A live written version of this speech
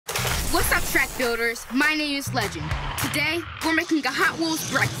What's up, track builders? My name is Legend. Today, we're making a Hot Wheels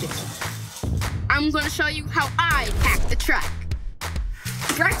breakfast. I'm going to show you how I hack the track.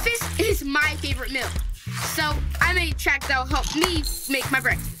 Breakfast is my favorite meal, so I made a track that will help me make my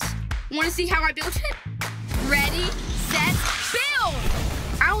breakfast. Want to see how I built it? Ready, set, build!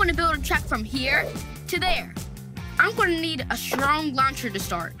 I want to build a track from here to there. I'm going to need a strong launcher to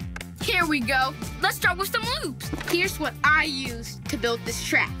start. Here we go. Let's start with some loops. Here's what I used to build this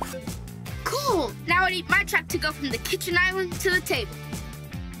track. Cool! Now I need my track to go from the kitchen island to the table.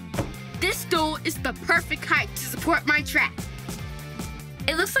 This stool is the perfect height to support my track.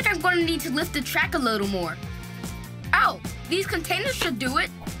 It looks like I'm going to need to lift the track a little more. Oh, these containers should do it.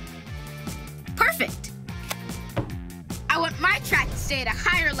 Perfect! I want my track to stay at a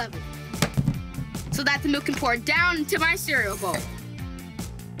higher level so that the milk can pour down into my cereal bowl.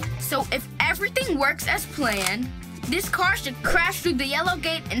 So if everything works as planned, this car should crash through the yellow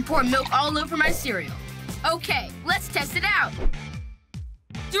gate and pour milk all over my cereal. Okay, let's test it out.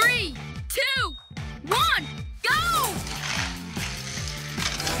 3, 2, 1, go!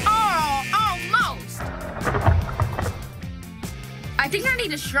 Oh, almost! I think I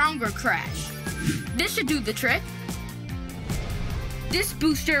need a stronger crash. This should do the trick. This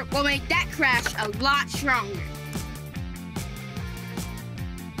booster will make that crash a lot stronger.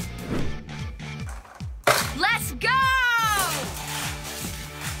 Let's go!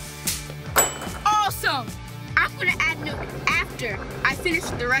 Awesome! I'm gonna add milk after I finish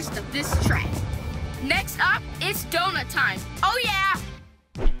the rest of this track. Next up, it's donut time. Oh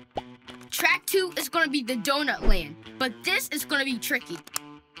yeah! Track 2 is gonna be the donut lane, but this is gonna be tricky.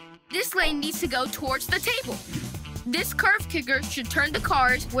 This lane needs to go towards the table. This curve kicker should turn the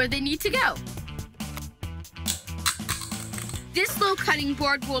cars where they need to go. This little cutting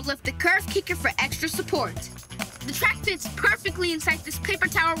board will lift the curve kicker for extra support. The track fits perfectly inside this paper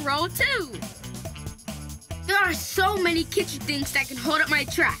towel roll too. There are so many kitchen things that can hold up my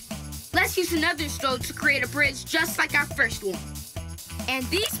track. Let's use another stove to create a bridge just like our first one. And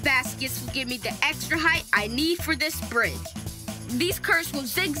these baskets will give me the extra height I need for this bridge. These curves will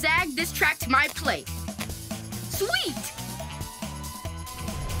zigzag this track to my plate. Sweet!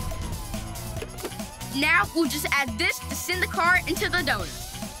 Now we'll just add this to send the car into the donut.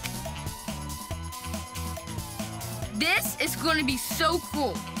 This is going to be so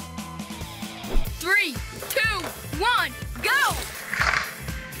cool. 3, 2, 1, go!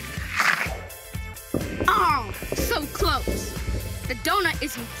 Oh, so close. The donut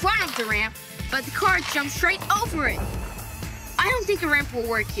is in front of the ramp, but the car jumps straight over it. I don't think a ramp will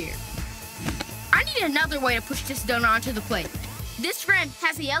work here. I need another way to push this donut onto the plate. This ramp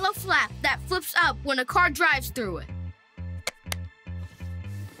has a yellow flap that flips up when a car drives through it.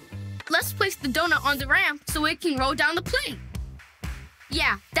 Let's place the donut on the ramp so it can roll down the plate.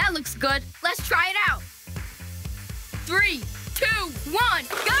 Yeah, that looks good. Let's try it out. 3, 2, 1,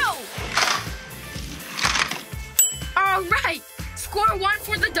 go! All right, score 1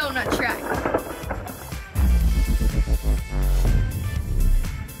 for the donut track.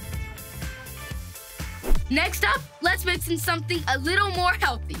 Next up, let's mix in something a little more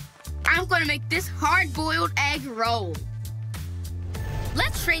healthy. I'm gonna make this hard-boiled egg roll.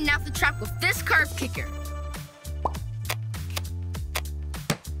 Let's straighten out the track with this curve kicker.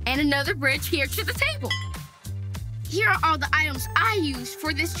 And another bridge here to the table. Here are all the items I used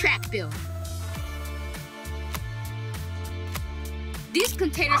for this track build. These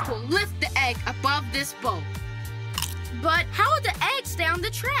containers will lift the egg above this bowl. But how will the egg stay on the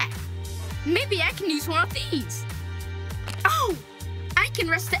track? Maybe I can use one of these. Oh, I can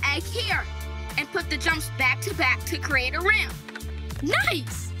rest the egg here and put the jumps back to back to create a ramp.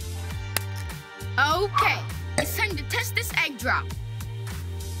 Nice! Okay, it's time to test this egg drop.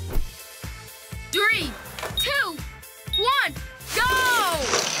 3, 2, 1, go!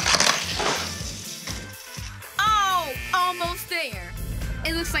 Oh, almost there.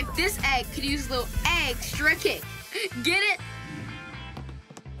 It looks like this egg could use a little extra kick. Get it?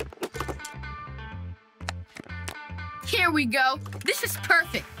 Here we go. This is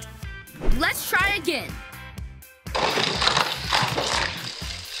perfect. Let's try again.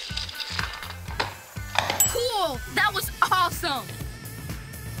 Cool! That was awesome!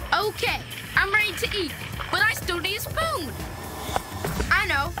 Okay, I'm ready to eat, but I still need a spoon. I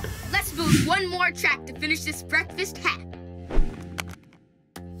know. Let's build one more track to finish this breakfast hack.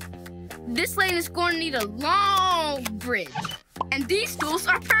 This lane is going to need a long bridge, and these stools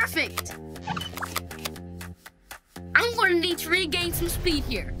are perfect. I'm going to need to regain some speed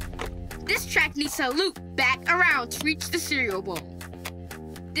here. This track needs to loop back around to reach the cereal bowl.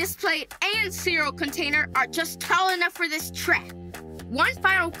 This plate and cereal container are just tall enough for this track. One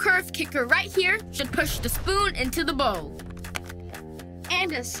final curve kicker right here should push the spoon into the bowl.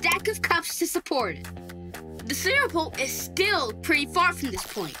 And a stack of cups to support it. The cereal bowl is still pretty far from this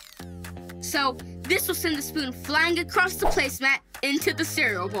point. So this will send the spoon flying across the placemat into the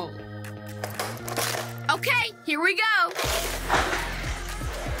cereal bowl. Okay, here we go.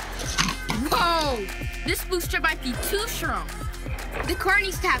 Whoa, this booster might be too strong. The car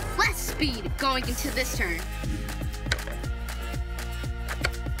needs to have less speed going into this turn.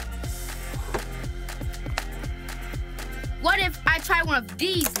 What if I try one of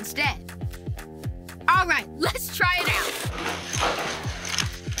these instead? All right, let's try it out.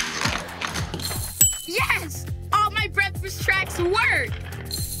 Yes! All my breakfast tracks work!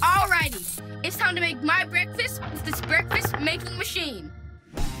 Alrighty, it's time to make my breakfast with this breakfast making machine.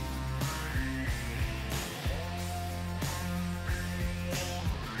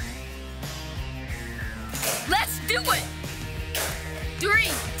 Let's do it!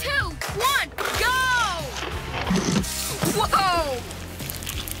 3, 2, 1, go! Whoa!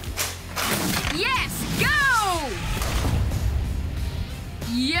 Yes, go!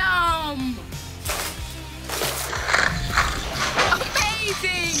 Yum!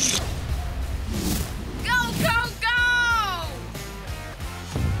 Amazing! Go, go, go!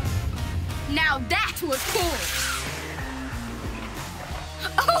 Now that was cool!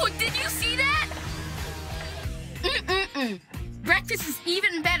 Oh, did you see that? Breakfast is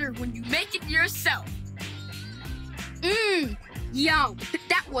even better when you make it yourself. Yum.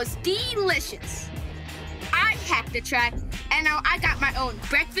 That was delicious. I hacked the track, and now I got my own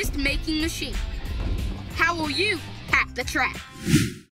breakfast making machine. How will you hack the track?